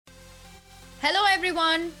Hello,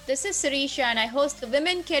 everyone. This is Sirisha, and I host the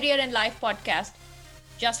Women, Career, and Life podcast.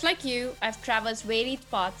 Just like you, I've traversed varied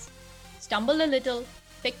paths, stumbled a little,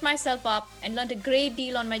 picked myself up, and learned a great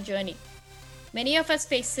deal on my journey. Many of us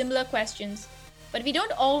face similar questions, but we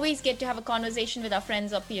don't always get to have a conversation with our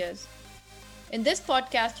friends or peers. In this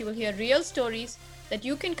podcast, you will hear real stories that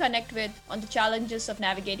you can connect with on the challenges of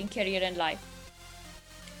navigating career and life.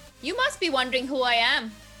 You must be wondering who I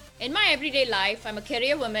am. In my everyday life, I'm a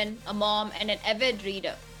career woman, a mom, and an avid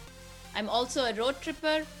reader. I'm also a road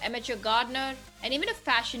tripper, amateur gardener, and even a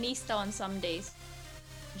fashionista on some days.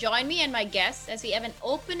 Join me and my guests as we have an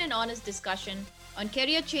open and honest discussion on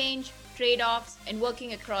career change, trade-offs, and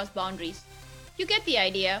working across boundaries. You get the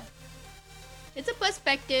idea. It's a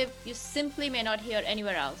perspective you simply may not hear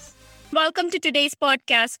anywhere else. Welcome to today's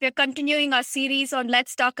podcast. We're continuing our series on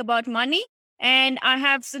Let's Talk About Money. And I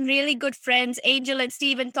have some really good friends, Angel and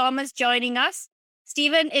Stephen Thomas, joining us.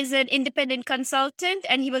 Stephen is an independent consultant,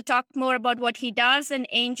 and he will talk more about what he does. And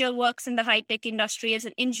Angel works in the high-tech industry as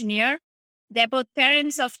an engineer. They're both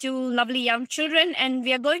parents of two lovely young children, and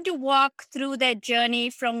we are going to walk through their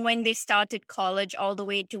journey from when they started college all the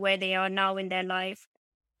way to where they are now in their life.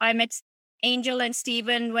 I met Angel and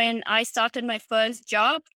Stephen when I started my first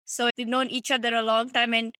job. So we've known each other a long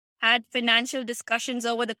time and had financial discussions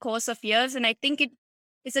over the course of years. And I think it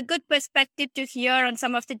is a good perspective to hear on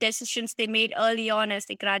some of the decisions they made early on as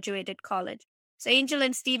they graduated college. So Angel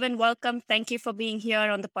and Stephen, welcome. Thank you for being here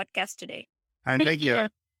on the podcast today. And thank you.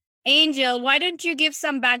 Angel, why don't you give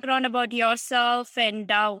some background about yourself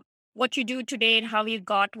and what you do today and how you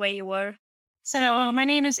got where you were? So my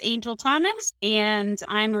name is Angel Thomas, and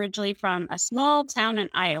I'm originally from a small town in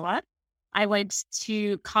Iowa. I went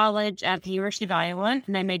to college at the University of Iowa,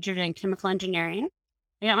 and I majored in chemical engineering.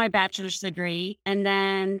 I got my bachelor's degree. And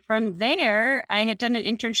then from there, I had done an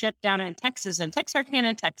internship down in Texas, in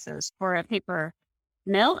Texarkana, Texas, for a paper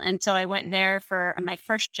mill. And so I went there for my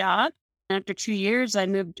first job. And after 2 years, I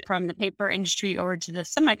moved from the paper industry over to the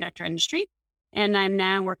semiconductor industry. And I'm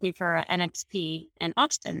now working for NXP in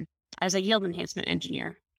Austin as a yield enhancement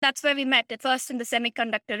engineer. That's where we met at first in the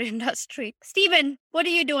semiconductor industry. Stephen, what do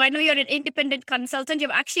you do? I know you're an independent consultant. You've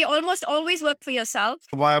actually almost always worked for yourself.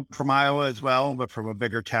 Well, I'm from Iowa as well, but from a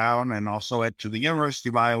bigger town, and also went to the University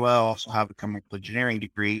of Iowa. I also have a chemical engineering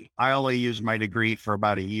degree. I only used my degree for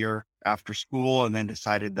about a year after school, and then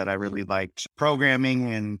decided that I really liked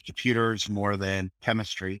programming and computers more than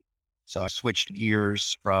chemistry. So I switched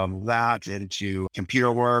gears from that into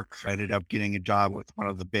computer work. I ended up getting a job with one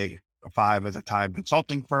of the big 5 at the time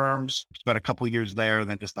consulting firms. Spent a couple of years there, and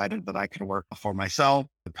then decided that I could work for myself.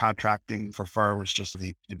 Contracting for firms, just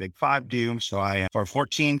the big 5 do. So I, for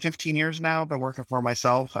 14, 15 years now, been working for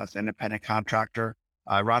myself as an independent contractor.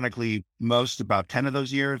 Ironically, about 10 of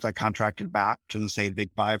those years, I contracted back to the same big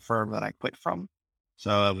 5 firm that I quit from.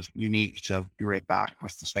 So it was unique to be right back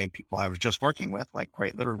with the same people I was just working with, like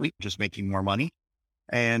quite literally just making more money.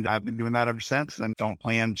 And I've been doing that ever since, and don't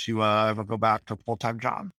plan to ever go back to a full-time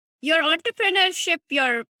job. Your entrepreneurship,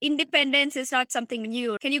 your independence is not something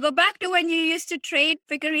new. Can you go back to when you used to trade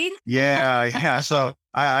figurines? Yeah. So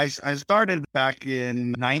I started back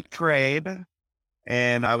in 9th grade,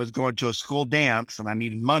 and I was going to a school dance, and I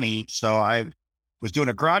needed money. So I was doing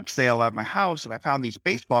a garage sale at my house, and I found these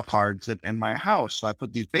baseball cards in my house. So I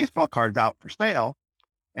put these baseball cards out for sale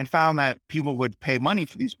and found that people would pay money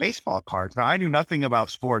for these baseball cards. Now, I knew nothing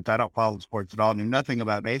about sports. I don't follow sports at all. I knew nothing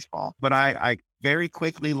about baseball, but I very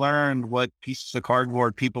quickly learned what pieces of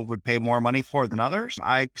cardboard people would pay more money for than others.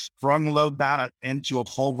 I sprung load that into a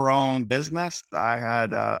full-blown business. I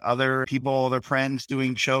had other friends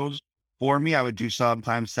doing shows for me. I would do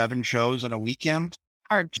sometimes 7 shows in a weekend.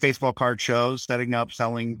 Baseball card shows, setting up,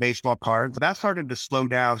 selling baseball cards. That started to slow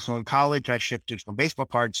down. So in college, I shifted from baseball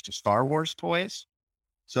cards to Star Wars toys.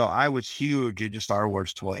 So I was huge into Star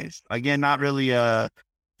Wars toys. Again, not really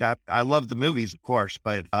that I love the movies, of course,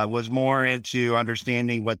 but I was more into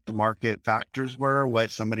understanding what the market factors were, what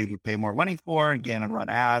somebody would pay more money for. Again, and run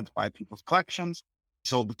ads, buy people's collections,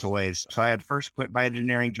 sold the toys. So I had first quit my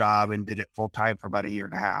engineering job and did it full time for about a year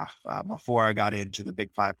and a half before I got into the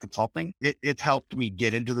Big 5 consulting. It helped me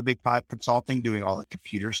get into the Big 5 consulting, doing all the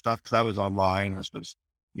computer stuff, because I was online. This was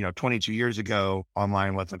 22 years ago,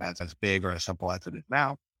 online wasn't as big or as simple as it is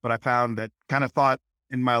now. But I found that thought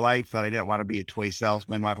in my life that I didn't want to be a toy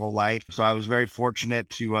salesman my whole life. So I was very fortunate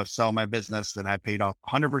to sell my business, and I paid off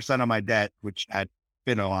 100% of my debt, which had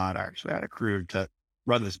been a lot. Actually, I had accrued to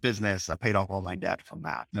run this business. I paid off all my debt from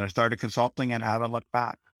that. And I started consulting and haven't looked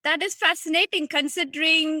back. That is fascinating,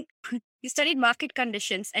 considering you studied market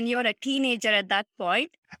conditions and you were a teenager at that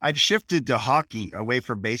point. I'd shifted to hockey away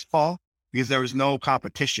from baseball because there was no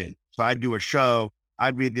competition. So So I'd do a show.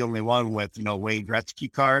 I'd be the only one with, Wayne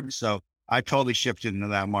Gretzky cards. So I totally shifted into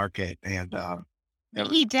that market. And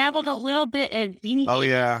he dabbled a little bit in Beanie oh, Babies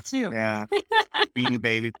yeah. too. Yeah. Beanie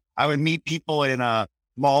Babies. I would meet people in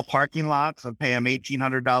mall parking lots and pay them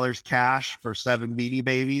 $1,800 cash for 7 Beanie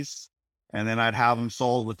Babies. And then I'd have them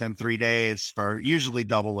sold within 3 days for usually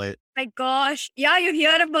double it. My gosh. Yeah, you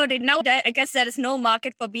hear about it. Now, I guess there is no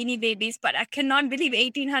market for Beanie Babies, but I cannot believe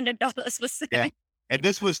 $1,800 was Yeah. And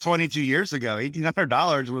this was 22 years ago.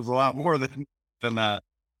 $1,800 was a lot more than that.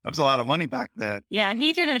 That was a lot of money back then. Yeah,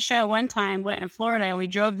 he did a show one time in Florida, and we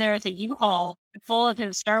drove there with a U-Haul full of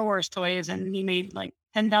his Star Wars toys, and he made like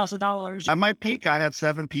 $10,000. At my peak, I had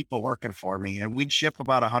 7 people working for me, and we'd ship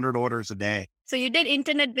about 100 orders a day. So you did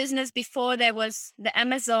internet business before there was the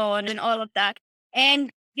Amazon and all of that. And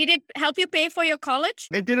did it help you pay for your college?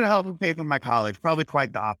 It didn't help me pay for my college, probably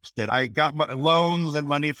quite the opposite. I got loans and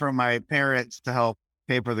money from my parents to help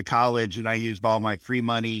pay for the college, and I used all my free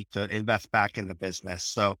money to invest back in the business.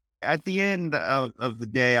 So at the end of the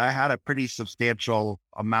day, I had a pretty substantial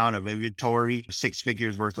amount of inventory, 6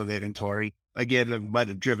 figures worth of inventory. Again,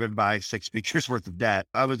 but driven by 6 figures worth of debt.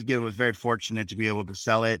 I was very fortunate to be able to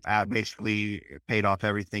sell it. I basically paid off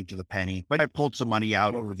everything to the penny, but I pulled some money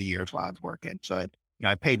out over the years while I was working. So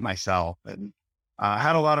I paid myself and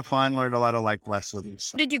had a lot of fun, learned a lot of life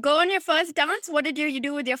lessons. Did you go on your first dance? What did you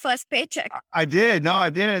do with your first paycheck? I did. No, I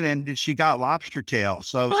didn't. And she got lobster tail.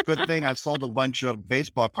 So it's a good thing I sold a bunch of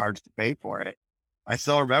baseball cards to pay for it. I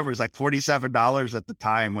still remember it was like $47 at the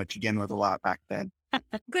time, which again was a lot back then.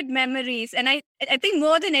 Good memories. And I think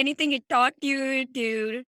more than anything, it taught you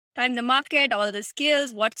to time the market, all the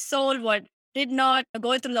skills, what sold, what did not,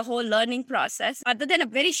 go through the whole learning process. Other than a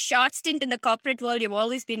very short stint in the corporate world, you've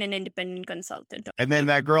always been an independent consultant. And then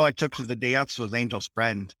that girl I took to the dance was Angel's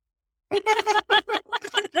friend. We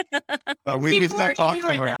stopped talking to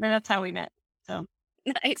her. That's how we met. So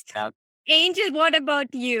Nice. Angel, what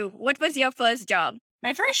about you? What was your first job?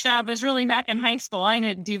 my first job was really back in high school. I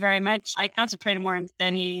didn't do very much. I concentrated more on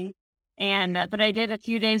studying. But I did a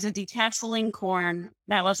few days of detasseling corn.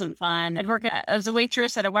 That wasn't fun. I'd work as a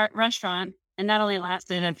waitress at a restaurant, and that only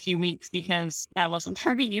lasted a few weeks because that wasn't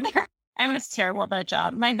for me either. I was terrible at that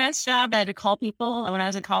job. My best job, I had to call people when I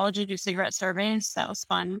was in college and do cigarette surveys. That was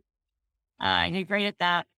fun. I did great at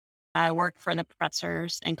that. I worked for the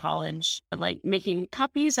professors in college, like making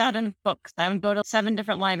copies out of books. I would go to 7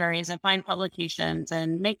 different libraries and find publications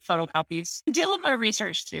and make photocopies. Do a little bit of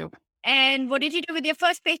research too. And what did you do with your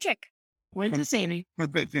first paycheck? Went to saving.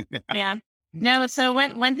 Yeah. No, so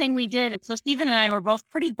one thing we did, so Stephen and I were both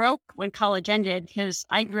pretty broke when college ended because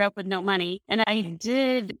I grew up with no money, and I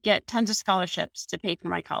did get tons of scholarships to pay for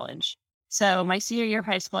my college. So my senior year of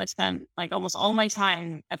high school, I spent like almost all my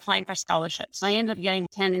time applying for scholarships. I ended up getting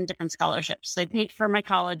 10 different scholarships. They paid for my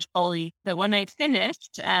college fully. But when I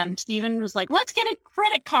finished, Stephen was like, let's get a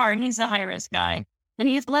credit card. He's the high risk guy. And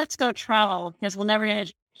he's, let's go travel because we'll never get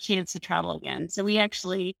a chance to travel again. So we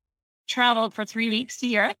actually traveled for 3 weeks to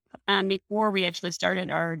Europe before we actually started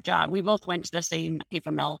our job. We both went to the same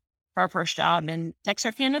paper mill for our first job in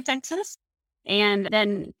Texarkana, Texas. And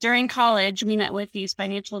then during college, we met with these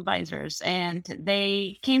financial advisors, and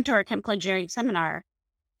they came to our chemical engineering seminar,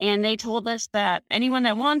 and they told us that anyone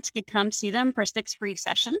that wants could come see them for 6 free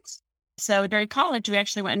sessions. So during college, we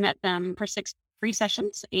actually went and met them for 6 free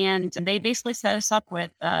sessions, and they basically set us up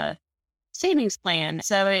with a savings plan.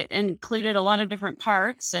 So it included a lot of different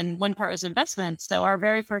parts, and one part was investments. So our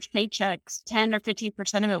very first paychecks, 10 or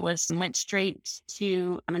 15% of it went straight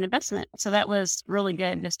to an investment. So that was really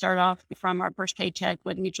good to start off from our first paycheck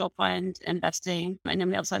with mutual fund investing. And then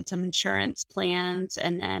we also had some insurance plans,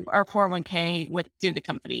 and then our 401k through the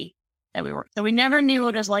company that we worked. So we never knew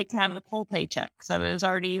what it was like to have a full paycheck. So it was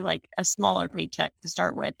already like a smaller paycheck to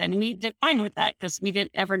start with. And we did fine with that because we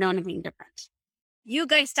didn't ever know anything different. You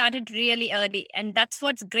guys started really early, and that's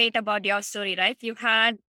what's great about your story, right? You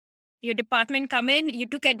had your department come in, you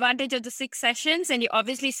took advantage of the 6 sessions, and you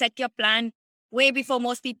obviously set your plan way before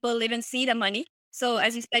most people even see the money. So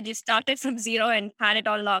as you said, you started from zero and had it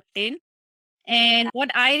all locked in. And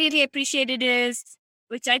what I really appreciated is,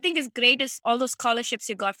 which I think is great, is all those scholarships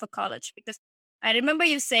you got for college. Because I remember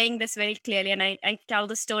you saying this very clearly, and I tell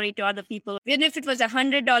the story to other people. Even if it was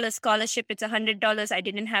 $100 scholarship, it's $100 I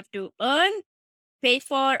didn't have to earn, pay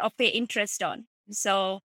for, or pay interest on.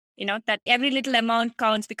 So, that every little amount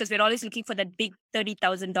counts because we're always looking for that big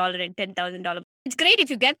 $30,000 and $10,000. It's great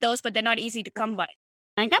if you get those, but they're not easy to come by.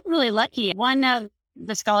 I got really lucky. One of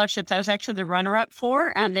the scholarships I was actually the runner-up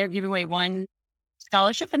for, and they're giving away one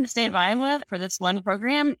scholarship in the state of Iowa for this one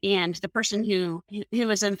program. And the person who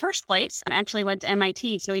was in first place actually went to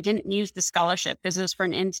MIT. So he didn't use the scholarship because it was for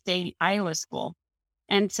an in-state Iowa school.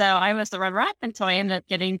 And so I was the runner-up until I ended up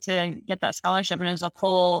getting to get that scholarship. And it was a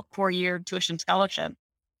full 4-year tuition scholarship.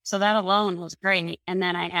 So that alone was great. And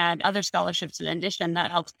then I had other scholarships in addition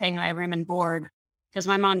that helped pay my room and board because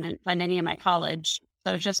my mom didn't fund any of my college.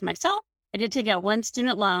 So it was just myself. I did take out one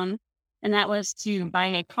student loan, and that was to buy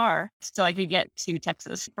a car so I could get to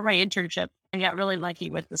Texas for my internship. I got really lucky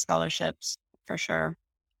with the scholarships for sure.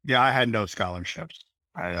 Yeah, I had no scholarships.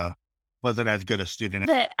 I wasn't as good a student.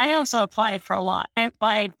 But I also applied for a lot.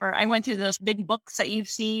 I went through those big books that you've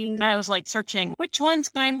seen. And I was like searching, which ones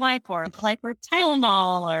can I apply for? Apply for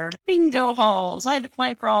Tylenol or bingo halls. I had to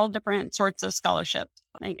apply for all different sorts of scholarships.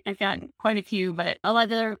 I've got quite a few, but a lot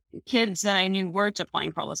of other kids that I knew weren't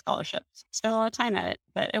applying for all the scholarships. Spent a lot of time at it,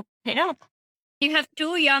 but it paid off. You have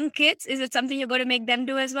 2 young kids. Is it something you're going to make them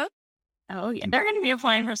do as well? Oh, yeah. They're going to be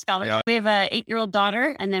applying for scholarships. Yeah. We have an 8-year-old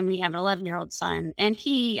daughter, and then we have an 11-year-old son, and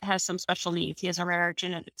he has some special needs. He has a rare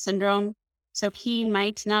genetic syndrome, so he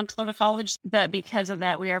might not go to college, but because of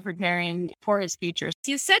that, we are preparing for his future.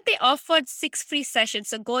 You said they offered 6 free sessions,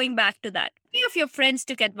 so going back to that, how many of your friends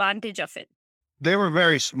took advantage of it? They were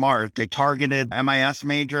very smart. They targeted MIS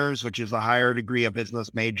majors, which is a higher degree of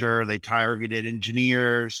business major. They targeted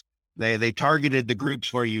engineers. They targeted the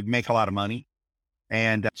groups where you make a lot of money.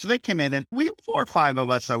 And so they came in, and 4 or 5 of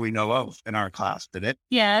us that we know of in our class did it.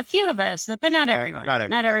 Yeah, a few of us, but not everyone.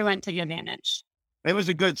 Not everyone took advantage. It was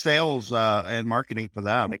a good sales and marketing for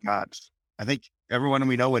them. I think everyone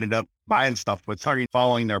we know ended up buying stuff, but starting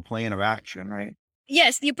following their plan of action, right?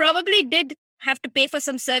 Yes, you probably did have to pay for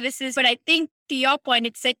some services, but I think to your point,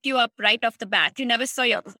 it set you up right off the bat. You never saw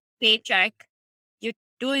your paycheck. You're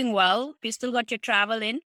doing well. You still got your travel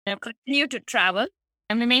in. Yep. Continue to travel.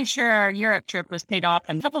 And we made sure our Europe trip was paid off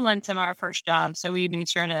in a couple months of our first job. So we made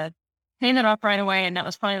sure to pay that off right away. And that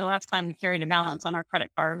was probably the last time we carried a balance on our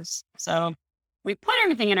credit cards. So we put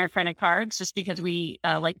everything in our credit cards just because we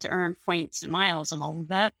like to earn points and miles and all of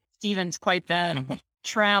that. Steven's quite the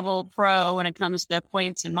travel pro when it comes to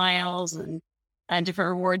points and miles and different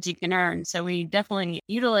rewards you can earn. So we definitely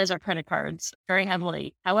utilize our credit cards very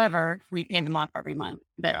heavily. However, we pay them off every month.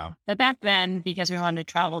 But back then, because we wanted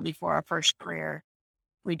to travel before our first career,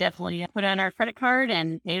 we definitely put on our credit card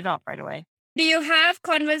and paid it off right away. Do you have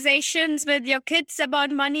conversations with your kids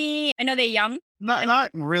about money? I know they're young.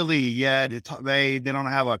 Not really yet. They don't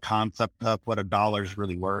have a concept of what a dollar is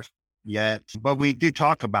really worth yet, but we do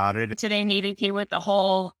talk about it. Today, Nita came with a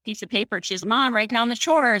whole piece of paper. She's, Mom, write down the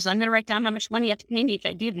chores. I'm going to write down how much money you have to pay me if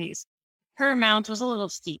I do these. Her amount was a little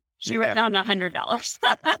steep. She wrote down $100.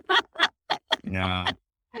 Yeah.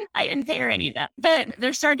 I didn't pay her any of that, but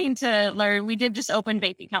they're starting to learn. We did just open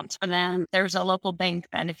bank accounts for them. There's a local bank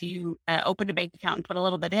that if you open a bank account and put a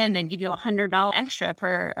little bit in, they give you $100 extra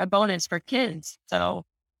for a bonus for kids. So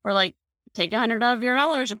we're like, take $100 of your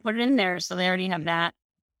dollars and put it in there. So they already have that.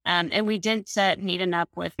 And we did set Needham up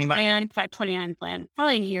with 529 plan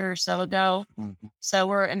probably a year or so ago. Mm-hmm. So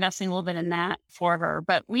we're investing a little bit in that for her.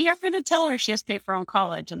 But we are going to tell her she has to pay for her own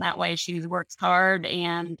college. And that way she works hard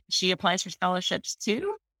and she applies for scholarships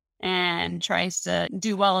too and tries to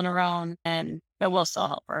do well on her own. But we'll still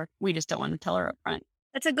help her. We just don't want to tell her up front.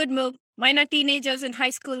 That's a good move. Mine are teenagers in high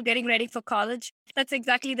school getting ready for college. That's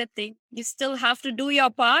exactly the thing. You still have to do your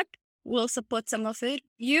part. We'll support some of it.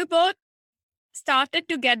 You both started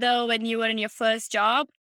together when you were in your first job.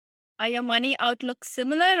 Are your money outlook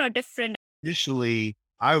similar or different? Initially,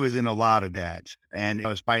 I was in a lot of debt and I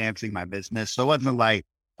was financing my business. So it wasn't like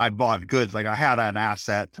I bought goods. Like I had an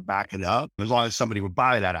asset to back it up as long as somebody would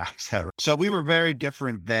buy that asset. So we were very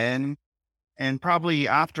different then. And probably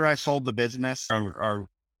after I sold the business, our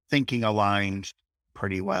thinking aligned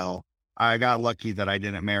pretty well. I got lucky that I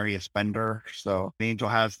didn't marry a spender. So Angel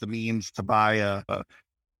has the means to buy a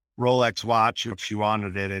Rolex watch if she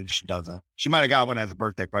wanted it, and she doesn't. She might have got one as a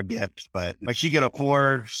birthday gift, but like she can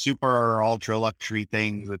afford super or ultra luxury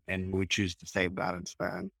things, and we choose to save that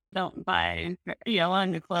instead. Don't buy,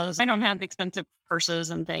 on new clothes. I don't have expensive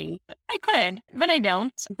purses and things. I could, but I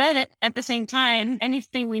don't. But at the same time,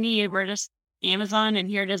 anything we need, we're just Amazon, and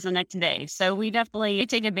here it is the next day. So we definitely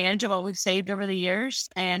take advantage of what we've saved over the years,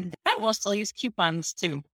 and we'll still use coupons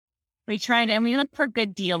too. We try to, and we look for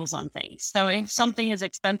good deals on things. So if something is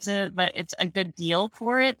expensive, but it's a good deal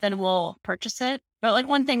for it, then we'll purchase it. But like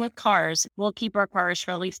one thing with cars, we'll keep our cars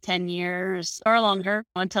for at least 10 years or longer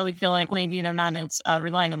until we feel like maybe they're not as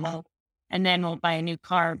reliable. And then we'll buy a new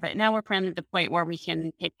car. But now we're planning to the point where we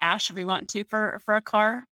can pay cash if we want to for a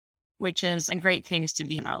car, which is a great thing to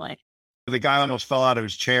be in our life. The guy almost fell out of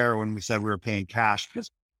his chair when we said we were paying cash because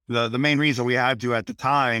the main reason we had to at the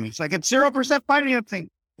time, it's like, it's 0% financing,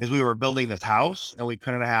 is we were building this house and we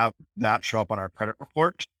couldn't have that show up on our credit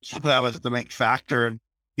report. So that was the main factor. And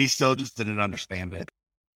he still just didn't understand it.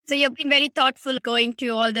 So you've been very thoughtful going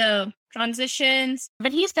through all the transitions.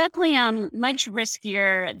 But he's definitely much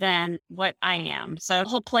riskier than what I am. So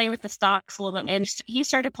he'll play with the stocks a little bit. And he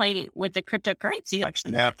started playing with the cryptocurrency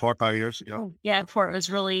actually. Yeah, 4 or 5 years ago. Yeah, before it was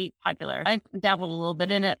really popular. I dabbled a little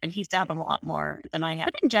bit in it, and he's dabbled a lot more than I have.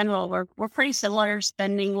 But in general, we're pretty similar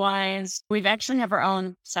spending wise. We've actually have our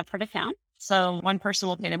own separate account. So one person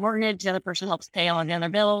will pay the mortgage, the other person helps pay all the other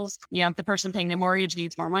bills. If the person paying the mortgage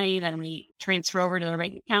needs more money, then we transfer over to the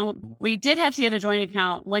bank account. We did have to get a joint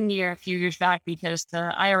account one year, a few years back, because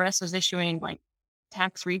the IRS was issuing like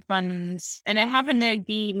tax refunds, and it happened to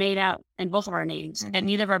be made out in both of our names, and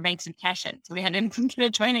neither of our banks had cash it. So we had to get a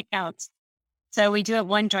joint account. So we do have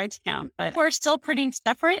one joint account, but we're still pretty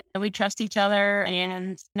separate. We trust each other,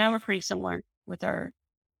 and now we're pretty similar with our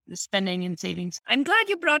spending and savings. I'm glad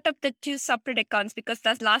you brought up the 2 separate accounts, because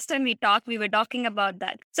that's last time we talked, we were talking about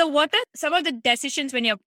that. So what are some of the decisions when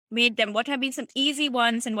you made them? What have been some easy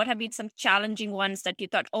ones and what have been some challenging ones that you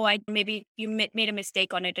thought, maybe you made a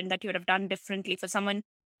mistake on it and that you would have done differently for someone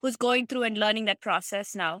who's going through and learning that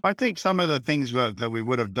process now? I think some of the things that we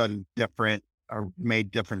would have done different or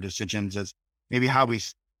made different decisions is maybe how we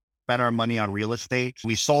spent our money on real estate.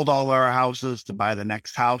 We sold all our houses to buy the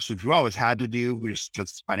next house, which we always had to do. We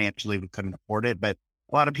just financially, we couldn't afford it. But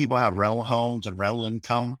a lot of people have rental homes and rental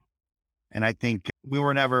income. And I think we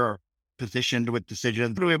were never positioned with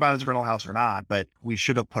decisions, do we buy this rental house or not? But we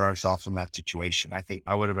should have put ourselves in that situation. I think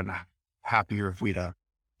I would have been happier if we'd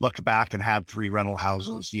looked back and had 3 rental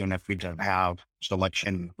houses, even if we didn't have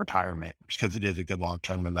selection retirement, because it is a good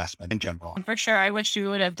long-term investment in general. For sure. I wish we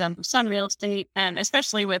would have done some real estate, and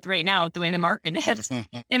especially with right now, the way the market is,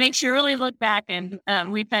 it makes you really look back. And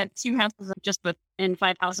we've had 2 houses just within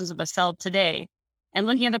 5 houses of a sell today. And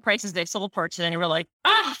looking at the prices they sold for today, we're like,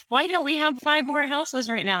 why don't we have 5 more houses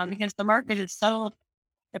right now? Because the market is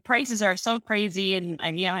the prices are so crazy. And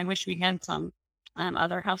I wish we had some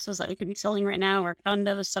other houses that we could be selling right now, or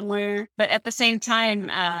condos somewhere. But at the same time,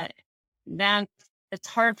 that it's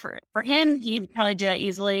hard for him. He'd probably do that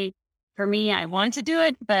easily. For me, I want to do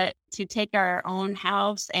it, but to take our own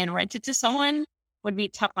house and rent it to someone would be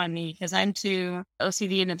tough on me, because I'm too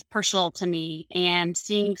OCD and it's personal to me. And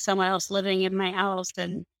seeing someone else living in my house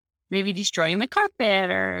and maybe destroying the carpet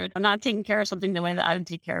or not taking care of something the way that I would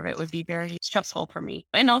take care of it would be very stressful for me.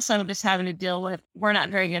 And also just having to deal with, we're not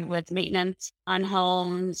very good with maintenance on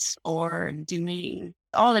homes or doing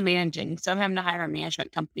all the managing. So I'm having to hire a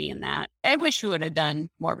management company in that. I wish we would have done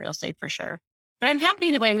more real estate for sure. But I'm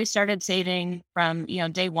happy the way we started saving from,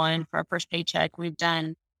 day one for our first paycheck. We've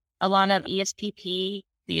done a lot of ESPP,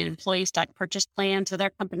 the employee stock purchase plans with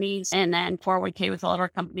our companies, and then 401k with all of our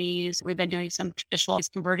companies. We've been doing some traditional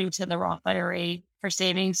converting to the Roth IRA for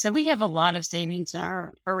savings. So we have a lot of savings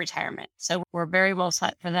for retirement. So we're very well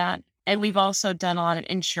set for that. And we've also done a lot of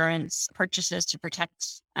insurance purchases to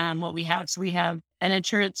protect what we have. So we have an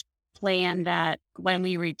insurance plan that when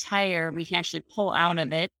we retire, we can actually pull out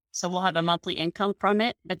of it. So we'll have a monthly income from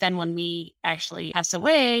it. But then when we actually pass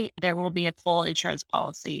away, there will be a full insurance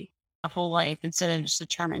policy, a whole life, instead of just a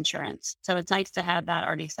term insurance. So it's nice to have that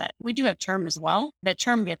already set. We do have term as well. That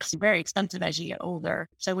term gets very expensive as you get older.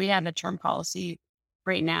 So we have a term policy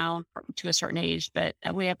right now to a certain age, but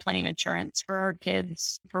we have plenty of insurance for our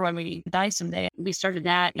kids for when we die someday. We started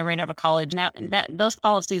that right out of college. Now those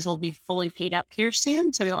policies will be fully paid up here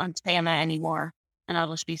soon. So we don't have to pay on that anymore. And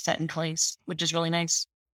that'll just be set in place, which is really nice.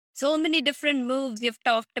 So many different moves. You've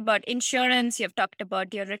talked about insurance, you've talked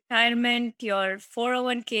about your retirement, your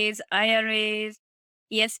 401ks, IRAs,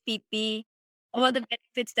 ESPP, all the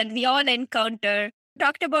benefits that we all encounter.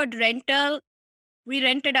 Talked about rental. We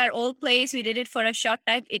rented our old place. We did it for a short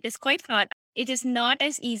time. It is quite hard. It is not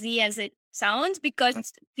as easy as it sounds, because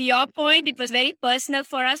to your point, it was very personal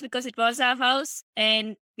for us because it was our house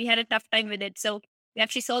and we had a tough time with it. So we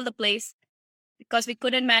actually sold the place because we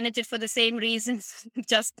couldn't manage it for the same reasons,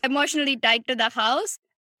 just emotionally tied to the house.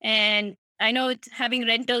 And I know having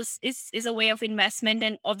rentals is a way of investment,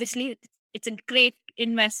 and obviously it's a great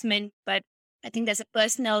investment, but I think there's a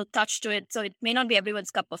personal touch to it. So it may not be everyone's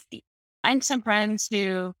cup of tea. I had some friends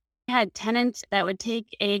who had tenants that would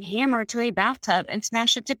take a hammer to a bathtub and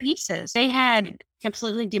smash it to pieces. They had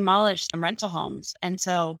completely demolished some rental homes. And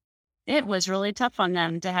so it was really tough on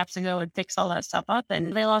them to have to go and fix all that stuff up,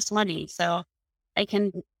 and they lost money. So I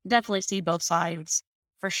can definitely see both sides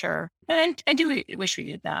for sure. And I do wish we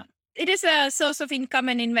did that. It is a source of income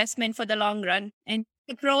and investment for the long run. And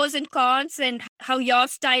the pros and cons and how your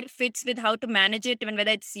style fits with how to manage it, even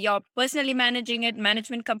whether it's you're personally managing it,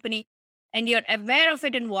 management company, and you're aware of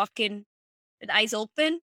it and walk in with eyes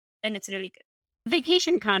open, then it's really good.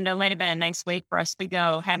 Vacation condo might have been a nice way for us to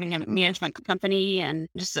go. Having a management company and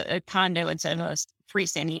just a condo instead of a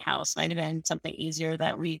freestanding house might have been something easier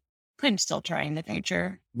that we could still try in the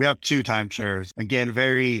future. We have 2 timeshares. Again,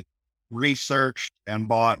 very researched and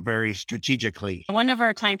bought very strategically. One of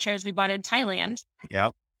our timeshares we bought in Thailand.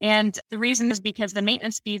 Yep. And the reason is because the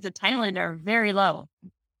maintenance fees in Thailand are very low.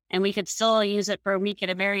 And we could still use it for a week at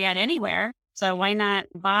a Marriott anywhere. So why not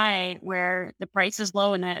buy where the price is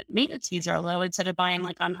low and the maintenance fees are low instead of buying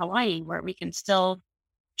like on Hawaii, where we can still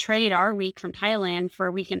trade our week from Thailand for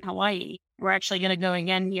a week in Hawaii. We're actually going to go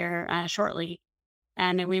again here shortly.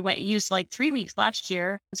 And we used like 3 weeks last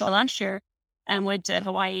year and went to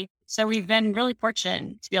Hawaii. So we've been really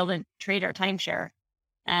fortunate to be able to trade our timeshare.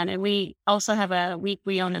 And we also have a week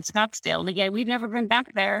we own in Scottsdale. And again, we've never been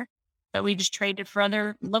back there, but we just traded for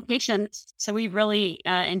other locations. So we really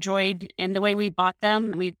enjoyed, and the way we bought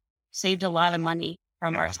them, we saved a lot of money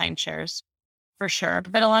from our timeshares for sure.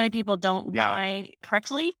 But a lot of people don't buy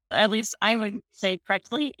correctly, at least I would say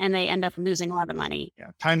correctly, and they end up losing a lot of money.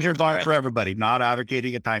 Yeah. Timeshares aren't for everybody, not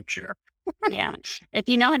advocating a timeshare. Yeah. If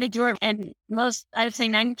you know how to do it, and I'd say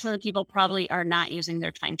 90% of people probably are not using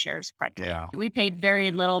their timeshares correctly. Yeah. We paid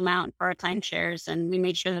very little amount for our timeshares, and we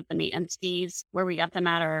made sure that the maintenance fees where we got them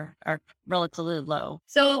at are relatively low.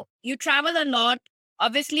 So you travel a lot.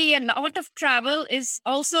 Obviously, a lot of travel is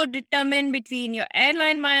also determined between your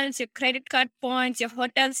airline miles, your credit card points, your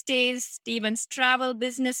hotel stays, Steven's travel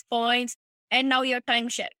business points, and now your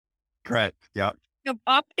timeshare. Correct. Yeah. You've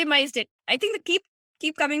optimized it. I think keep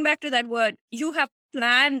coming back to that word. You have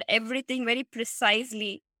planned everything very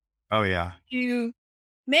precisely. Oh, yeah. To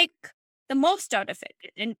make the most out of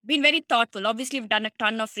it and been very thoughtful. Obviously, you've done a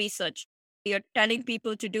ton of research. You're telling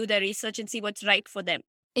people to do their research and see what's right for them.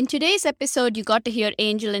 In today's episode, you got to hear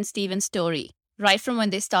Angel and Steven's story, right from when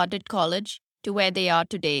they started college to where they are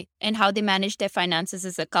today and how they manage their finances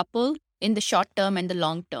as a couple in the short term and the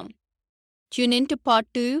long term. Tune in to part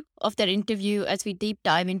 2 of their interview as we deep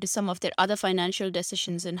dive into some of their other financial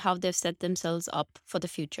decisions and how they've set themselves up for the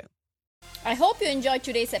future. I hope you enjoyed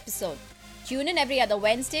today's episode. Tune in every other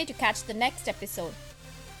Wednesday to catch the next episode.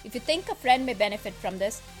 If you think a friend may benefit from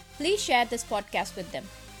this, please share this podcast with them.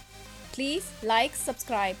 Please like,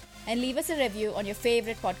 subscribe, and leave us a review on your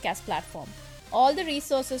favorite podcast platform. All the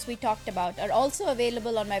resources we talked about are also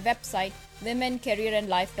available on my website,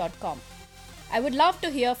 womencareerandlife.com. I would love to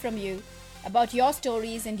hear from you about your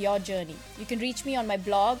stories and your journey. You can reach me on my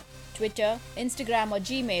blog, Twitter, Instagram, or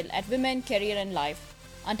Gmail at Women, Career and Life.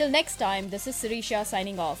 Until next time, this is Sirisha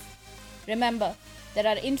signing off. Remember, there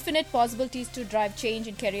are infinite possibilities to drive change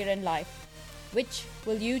in career and life. Which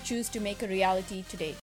will you choose to make a reality today?